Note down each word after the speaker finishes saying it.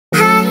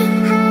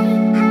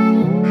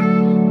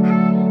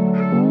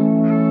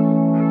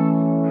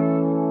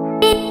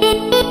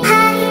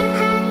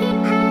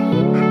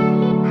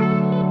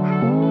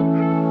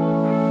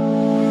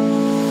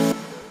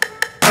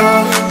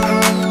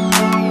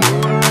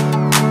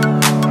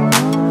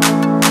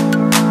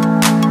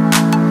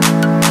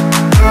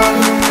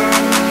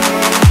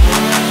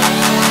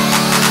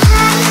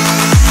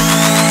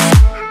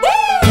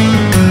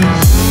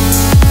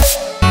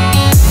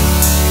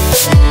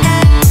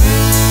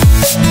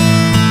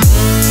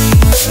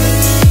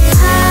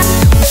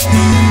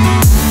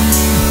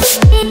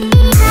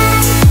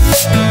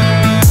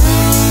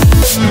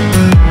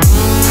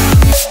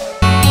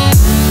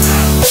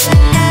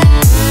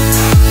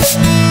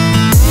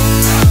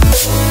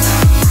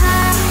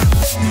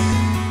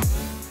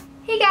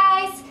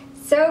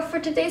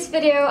today's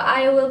video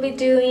I will be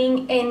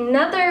doing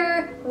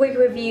another wig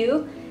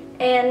review,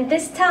 and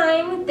this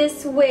time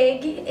this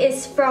wig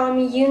is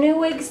from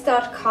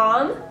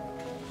UniWigs.com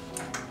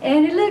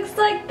and it looks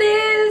like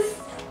this.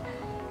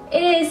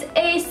 It is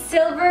a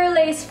silver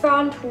lace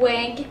front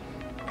wig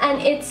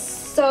and it's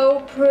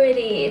so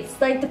pretty. It's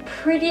like the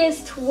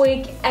prettiest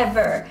wig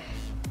ever.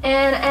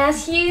 And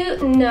as you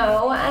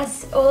know,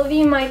 as all of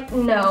you might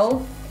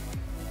know,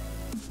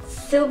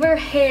 silver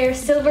hair,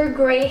 silver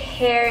gray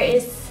hair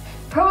is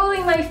probably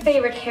my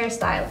favorite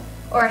hairstyle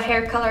or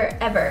hair color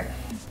ever.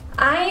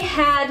 I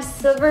had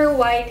silver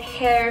white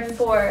hair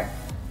for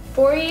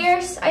 4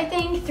 years, I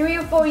think, 3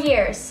 or 4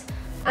 years.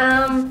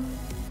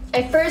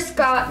 I first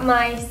got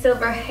my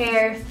silver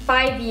hair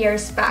 5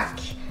 years back.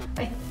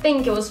 I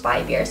think it was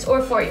 5 years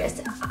or 4 years,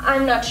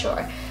 I'm not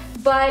sure.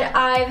 But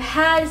I've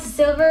had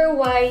silver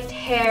white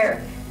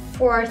hair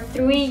for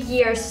 3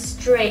 years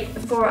straight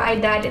before I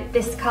dyed it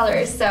this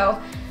color.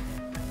 So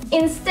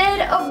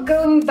instead of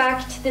going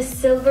back to the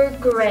silver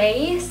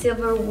gray,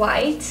 silver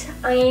white,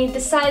 I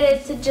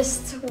decided to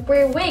just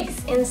wear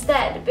wigs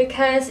instead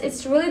because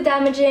it's really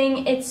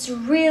damaging. It's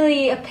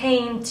really a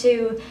pain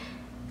to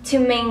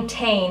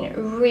maintain,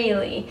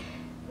 really.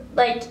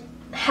 Like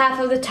half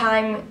of the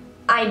time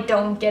I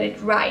don't get it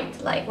right,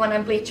 like when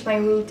I bleach my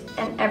root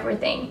and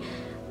everything.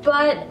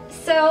 But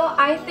so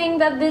I think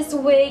that this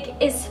wig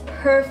is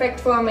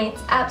perfect for me.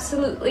 It's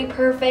absolutely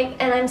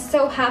perfect and I'm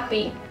so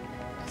happy.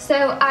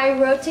 So I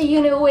wrote to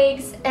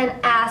UniWigs and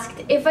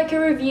asked if I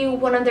could review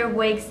one of their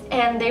wigs,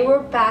 and they were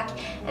back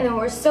and they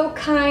were so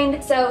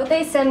kind. So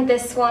they sent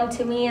this one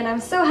to me and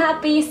I'm so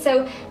happy.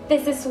 So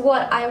this is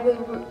what I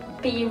will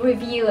be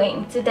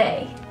reviewing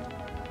today.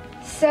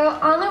 So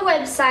on the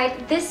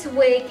website, this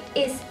wig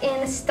is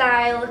in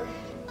style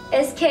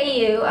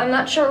SKU. I'm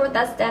not sure what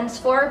that stands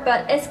for,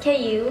 but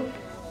SKU.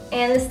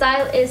 And the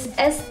style is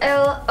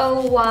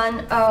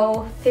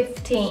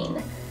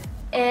SL01015.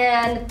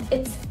 And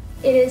it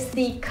is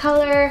the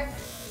color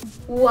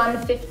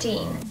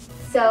 115.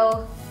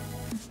 So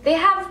they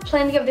have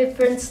plenty of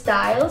different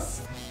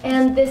styles,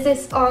 and this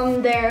is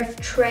on their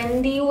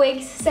trendy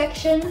wigs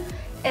section.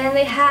 And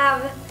they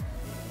have,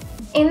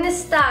 in the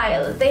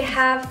style, they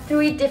have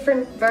 3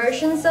 different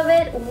versions of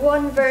it.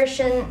 One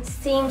version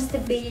seems to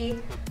be,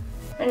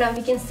 I don't know if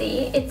you can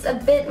see, it's a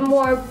bit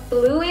more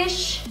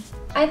bluish,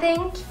 I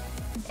think.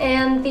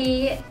 And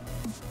the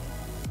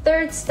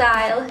third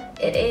style,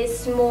 it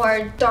is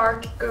more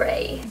dark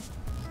gray.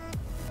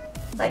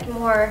 Like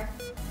more,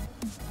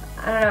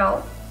 I don't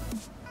know,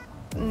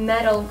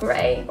 metal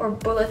gray or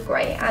bullet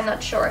gray, I'm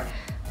not sure.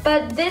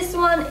 But this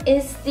one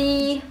is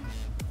the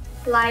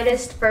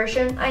lightest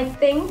version, I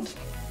think.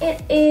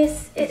 It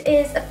is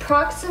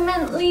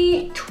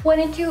approximately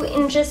 22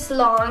 inches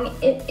long.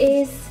 It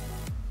is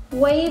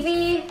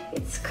wavy,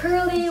 it's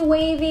curly,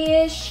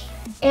 wavy-ish,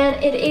 and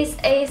it is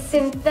a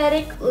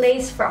synthetic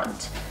lace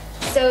front.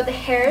 So the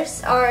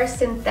hairs are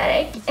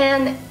synthetic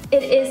and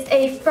it is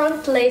a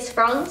front lace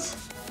front.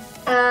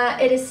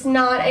 It is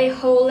not a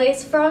whole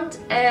lace front,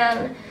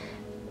 and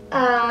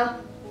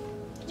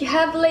you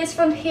have lace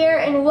front here,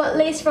 and what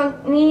lace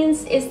front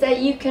means is that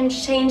you can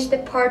change the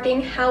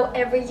parting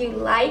however you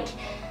like,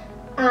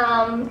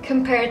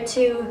 compared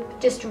to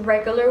just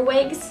regular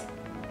wigs.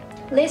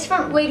 Lace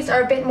front wigs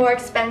are a bit more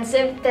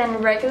expensive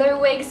than regular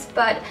wigs,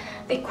 but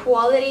the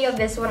quality of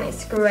this one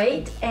is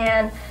great,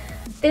 and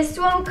this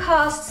one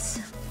costs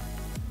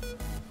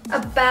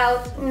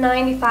about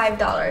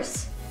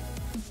 $95,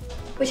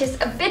 which is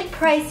a bit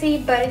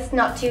pricey, but it's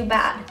not too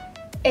bad.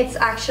 It's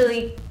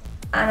actually,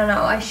 I don't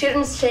know, I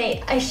shouldn't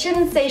say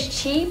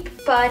cheap,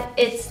 but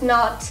it's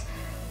not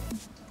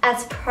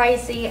as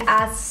pricey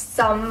as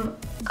some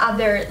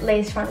other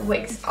lace front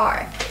wigs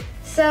are.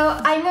 So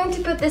I'm going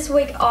to put this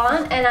wig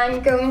on and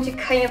I'm going to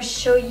kind of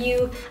show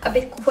you a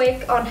bit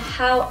quick on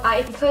how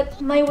I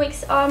put my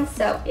wigs on.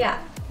 So yeah,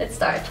 let's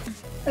start.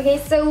 Okay,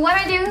 so what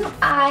I do,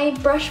 I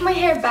brush my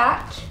hair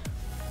back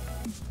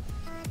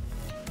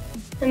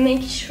and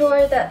make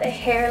sure that my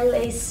hair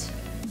lays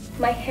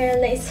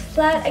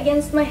flat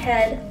against my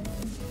head.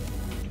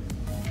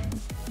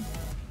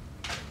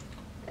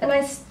 And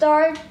I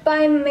start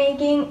by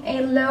making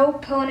a low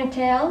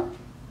ponytail.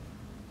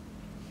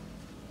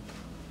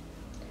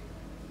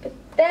 But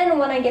then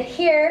when I get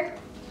here,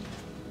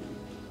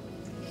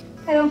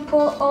 I don't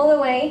pull all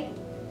the way.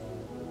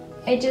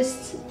 I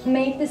just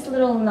make this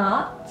little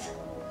knot.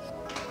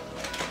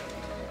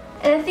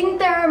 And I think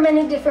there are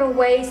many different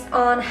ways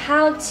on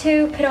how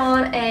to put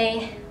on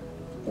a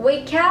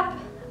wig cap,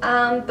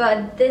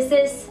 but this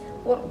is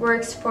what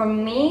works for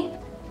me.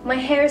 My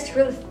hair is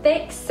really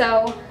thick,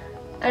 so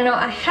I don't know,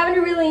 I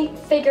haven't really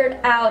figured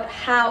out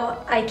how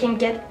I can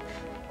get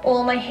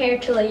all my hair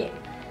to lay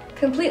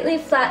completely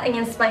flat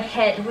against my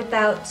head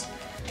without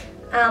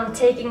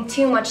taking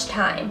too much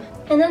time.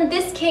 And then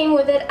this came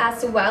with it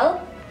as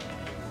well.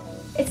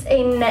 It's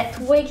a net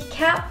wig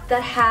cap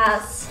that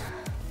has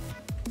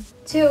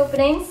 2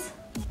 openings.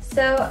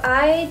 So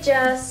I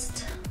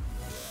just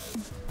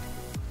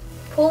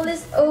pull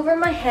this over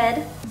my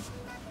head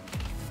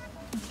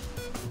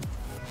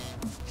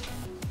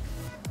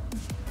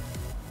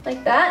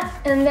like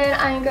that, and then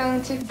I'm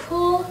going to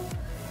pull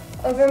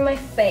over my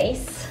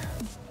face,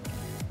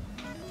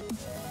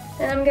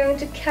 and I'm going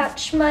to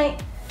catch my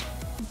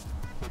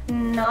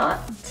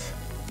knot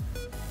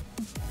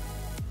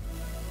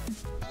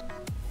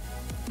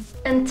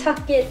and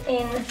tuck it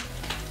in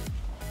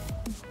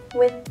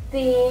with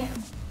the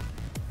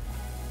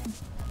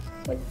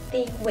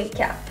wig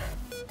cap.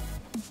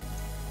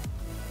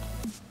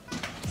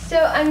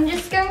 So I'm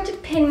just going to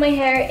pin my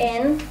hair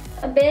in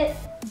a bit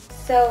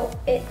so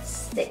it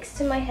sticks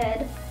to my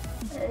head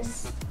and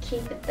just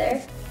keep it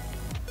there.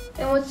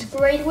 And what's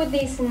great with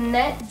these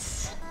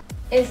nets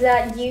is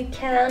that you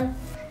can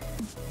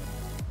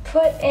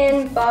put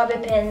in bobby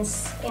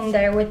pins in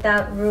there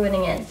without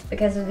ruining it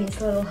because of these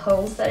little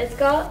holes that it's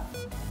got.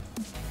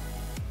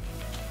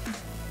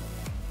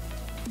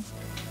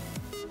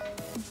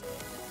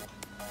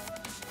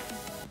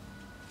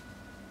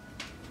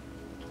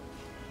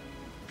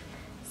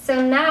 So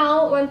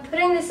now when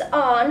putting this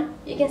on,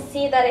 you can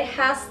see that it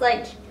has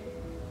like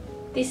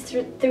these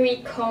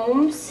three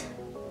combs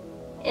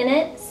in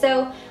it.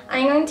 So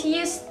I'm going to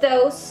use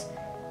those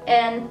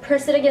and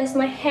press it against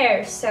my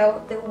hair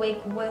so the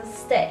wig will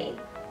stay.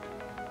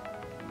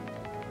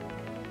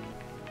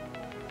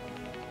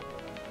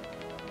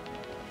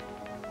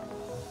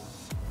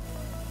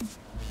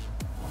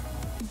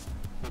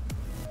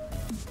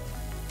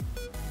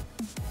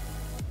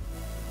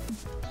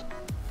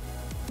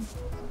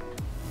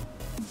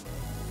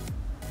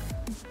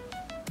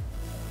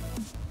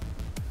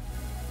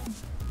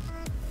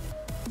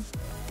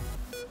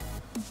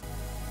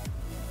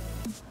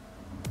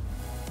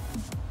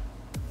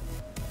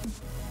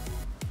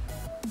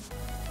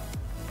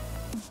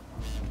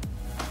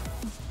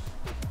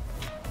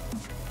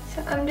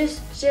 So I'm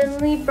just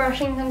gently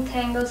brushing some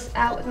tangles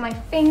out with my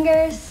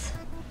fingers.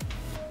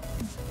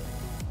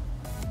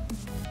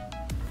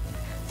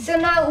 So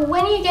now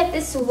when you get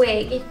this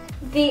wig,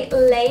 the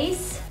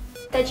lace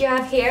that you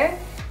have here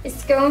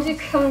is going to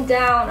come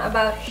down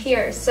about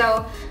here.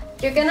 So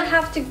you're gonna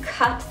have to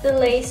cut the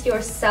lace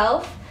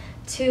yourself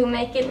to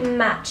make it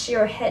match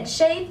your head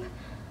shape.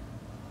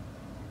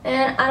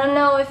 And I don't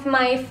know if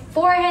my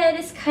forehead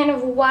is kind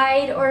of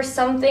wide or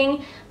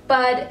something,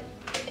 but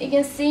you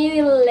can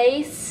see the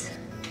lace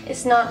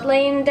is not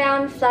laying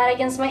down flat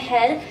against my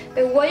head.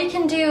 But what you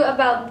can do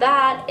about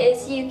that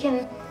is you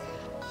can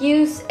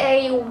use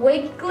a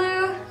wig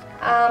glue,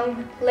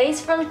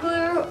 lace front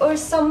glue or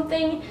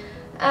something,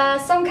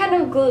 some kind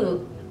of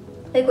glue,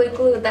 liquid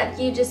glue that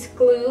you just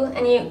glue,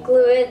 and you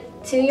glue it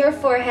to your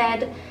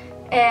forehead,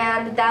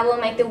 and that will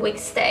make the wig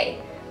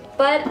stay.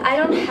 But I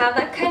don't have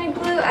that kind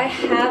of glue. I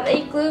have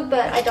a glue,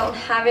 but I don't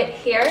have it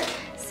here.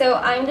 So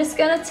I'm just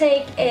gonna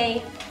take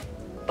a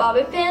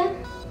bobby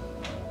pin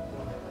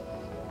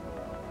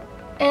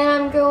and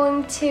I'm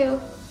going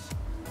to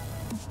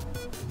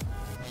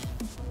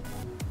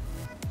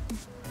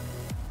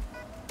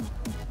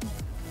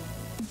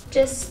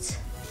just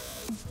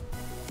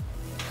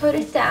put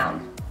it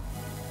down.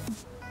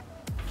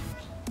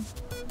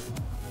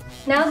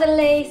 Now the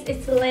lace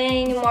is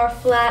laying more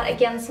flat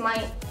against my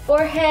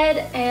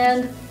forehead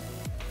and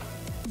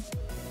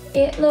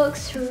it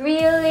looks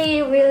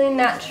really, really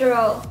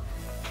natural.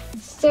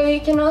 So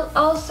you can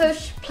also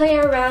play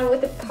around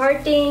with the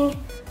parting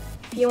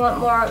if you want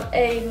more of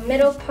a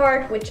middle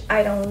part, which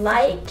I don't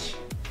like.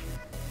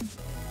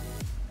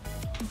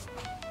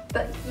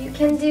 But you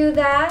can do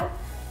that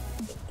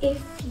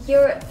if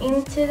you're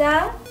into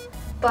that,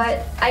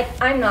 but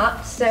I'm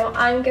not, so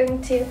I'm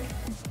going to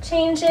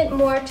change it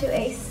more to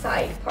a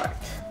side part.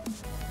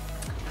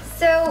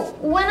 So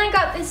when I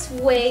got this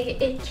wig,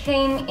 it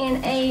came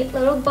in a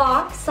little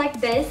box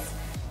like this,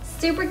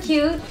 super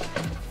cute,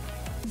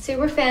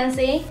 super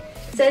fancy.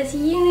 It says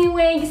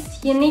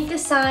UniWigs, unique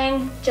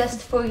design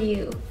just for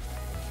you.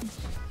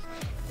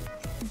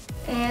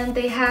 And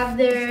they have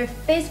their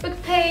Facebook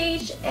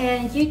page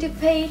and YouTube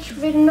page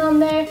written on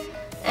there.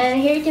 And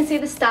here you can see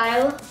the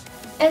style,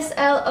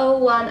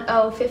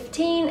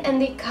 SL01015 and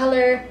the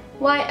color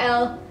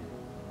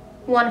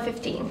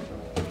YL115.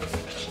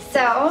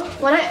 So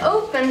when I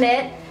opened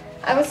it,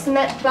 I was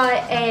met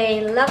by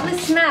a lovely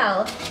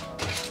smell.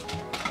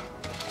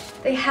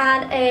 They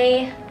had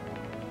a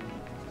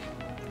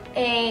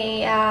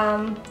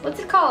what's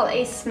it called?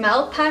 A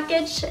smell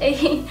package,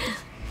 a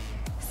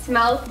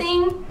smell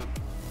thing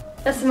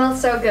that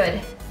smells so good.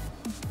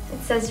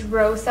 It says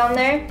rose on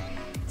there.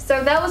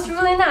 So that was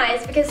really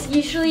nice because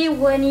usually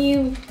when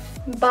you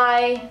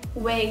buy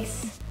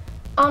wigs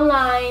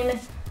online,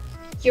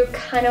 you're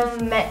kind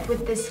of met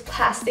with this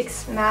plastic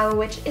smell,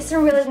 which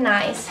isn't really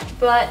nice,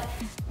 but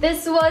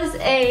this was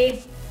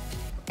a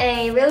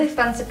really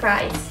fun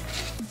surprise.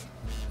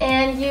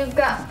 And you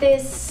got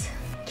this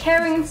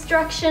care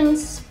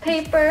instructions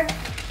paper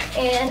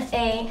and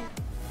a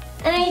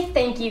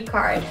thank you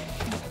card.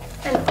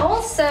 And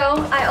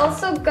also, I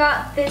also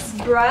got this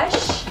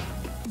brush.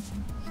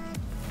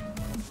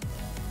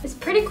 This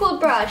pretty cool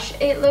brush.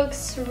 It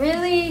looks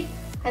really,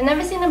 I've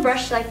never seen a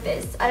brush like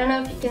this. I don't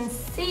know if you can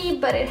see,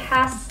 but it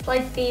has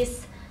like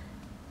these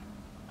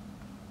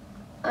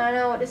I don't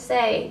know what to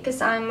say because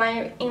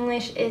my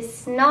English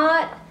is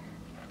not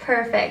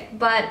perfect,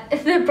 but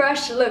the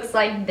brush looks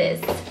like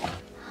this.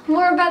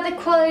 More about the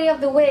quality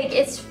of the wig.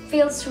 It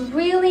feels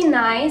really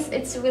nice.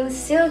 It's really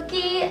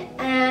silky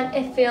and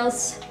it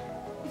feels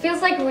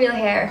like real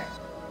hair.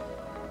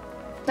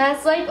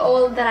 That's like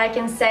all that I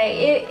can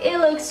say. It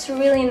looks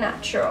really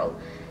natural,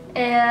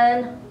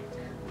 and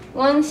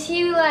once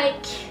you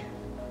like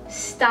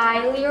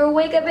style your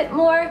wig a bit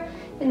more,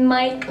 it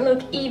might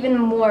look even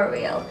more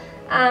real.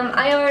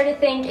 I already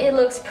think it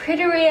looks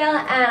pretty real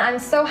and I'm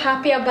so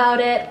happy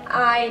about it.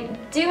 I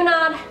do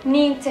not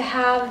need to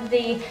have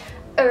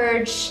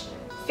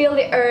feel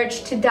the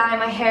urge to dye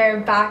my hair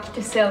back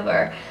to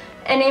silver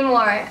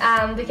anymore,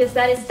 because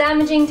that is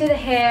damaging to the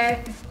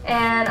hair,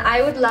 and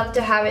I would love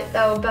to have it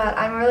though, but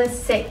I'm really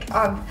sick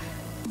of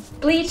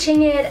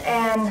bleaching it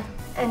and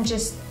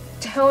just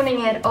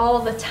toning it all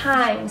the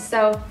time,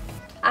 so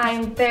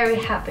I'm very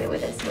happy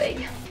with this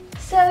wig.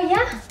 So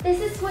yeah,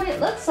 this is what it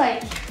looks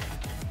like.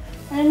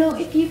 I don't know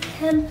if you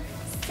can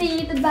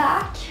see the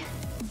back,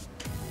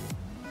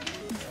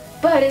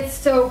 but it's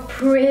so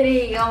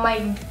pretty. Oh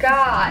my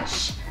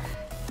gosh.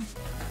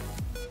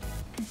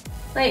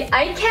 Like,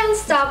 I can't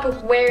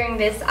stop wearing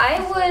this. I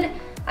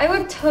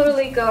would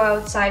totally go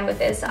outside with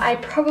this. I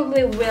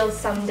probably will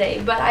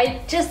someday, but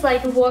I just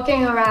like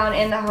walking around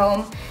in the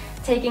home,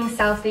 taking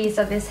selfies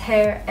of this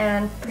hair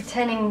and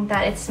pretending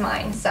that it's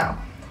mine. So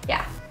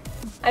yeah,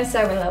 I'm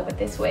so in love with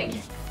this wig.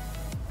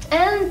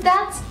 And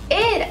that's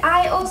it.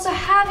 I also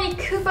have a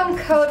coupon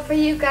code for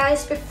you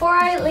guys before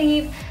I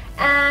leave,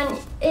 and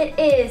it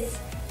is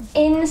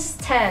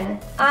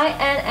INS10,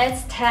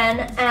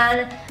 INS10,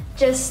 and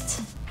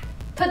just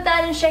put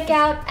that in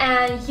checkout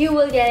and you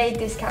will get a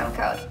discount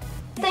code.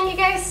 Thank you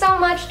guys so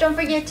much. Don't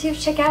forget to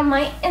check out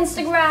my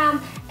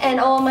Instagram and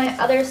all my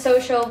other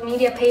social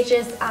media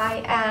pages.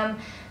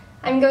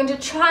 I'm going to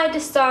try to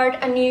start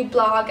a new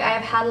blog. I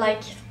have had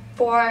like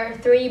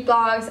 3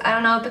 blogs, I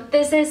don't know, but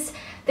this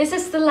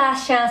is the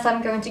last chance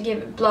I'm going to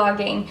give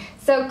blogging.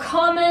 So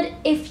comment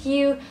if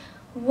you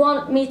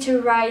want me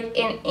to write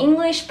in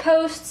English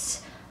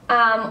posts,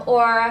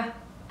 or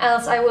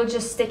else I will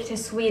just stick to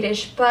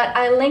Swedish, but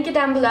I link it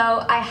down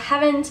below. I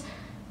haven't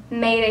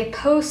made a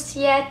post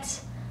yet,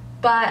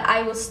 but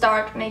I will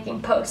start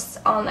making posts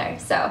on there.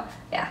 So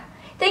yeah,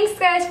 thanks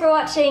guys for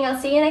watching. I'll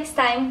see you next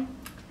time.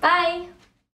 Bye!